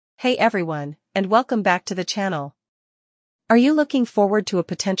Hey everyone, and welcome back to the channel. Are you looking forward to a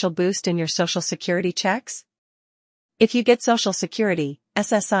potential boost in your Social Security checks? If you get Social Security,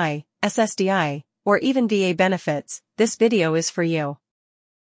 SSI, SSDI, or even VA benefits, this video is for you.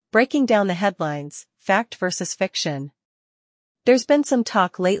 Breaking down the headlines, fact versus fiction. There's been some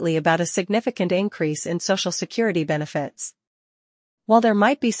talk lately about a significant increase in Social Security benefits. While there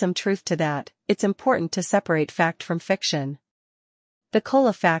might be some truth to that, it's important to separate fact from fiction. The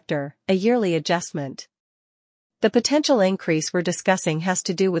COLA factor, a yearly adjustment. The potential increase we're discussing has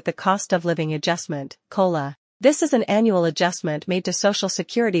to do with the cost of living adjustment, COLA. This is an annual adjustment made to Social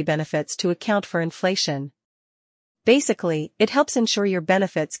Security benefits to account for inflation. Basically, it helps ensure your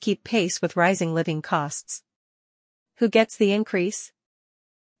benefits keep pace with rising living costs. Who gets the increase?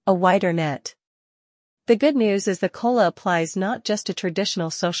 A wider net. The good news is the COLA applies not just to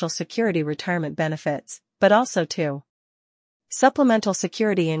traditional Social Security retirement benefits, but also to Supplemental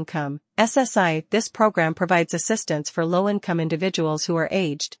Security Income, SSI. This program provides assistance for low-income individuals who are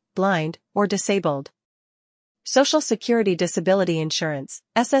aged, blind, or disabled. Social Security Disability Insurance,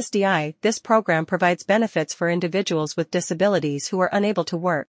 SSDI. This program provides benefits for individuals with disabilities who are unable to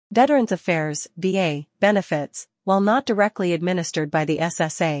work. Veterans Affairs, VA, benefits. While not directly administered by the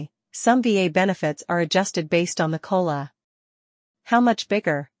SSA, some VA benefits are adjusted based on the COLA. How much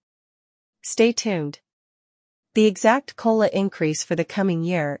bigger? Stay tuned. The exact COLA increase for the coming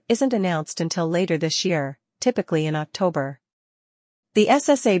year isn't announced until later this year, typically in October. The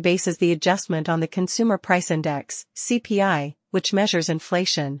SSA bases the adjustment on the Consumer Price Index, CPI, which measures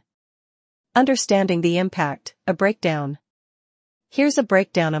inflation. Understanding the impact, a breakdown. Here's a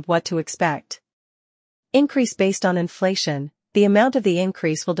breakdown of what to expect. Increase based on inflation. The amount of the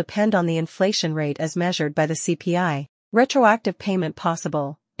increase will depend on the inflation rate as measured by the CPI. Retroactive payment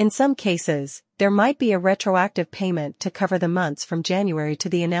possible. In some cases, there might be a retroactive payment to cover the months from January to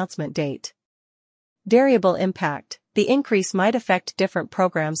the announcement date. Variable impact. The increase might affect different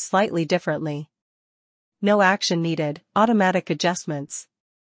programs slightly differently. No action needed, automatic adjustments.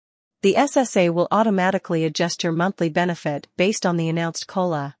 The SSA will automatically adjust your monthly benefit based on the announced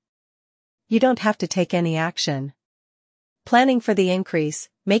COLA. You don't have to take any action. Planning for the increase,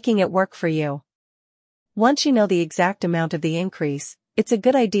 making it work for you. Once you know the exact amount of the increase, it's a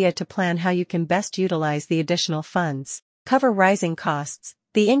good idea to plan how you can best utilize the additional funds. Cover rising costs.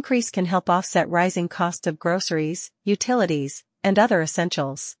 The increase can help offset rising costs of groceries, utilities, and other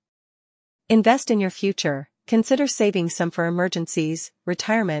essentials. Invest in your future. Consider saving some for emergencies,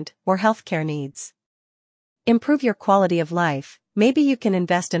 retirement, or healthcare needs. Improve your quality of life. Maybe you can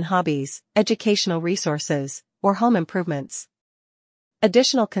invest in hobbies, educational resources, or home improvements.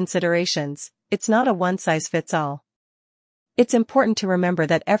 Additional considerations. It's not a one-size-fits-all. It's important to remember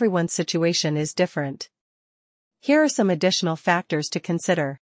that everyone's situation is different. Here are some additional factors to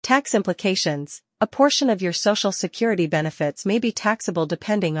consider. Tax implications. A portion of your Social Security benefits may be taxable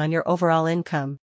depending on your overall income.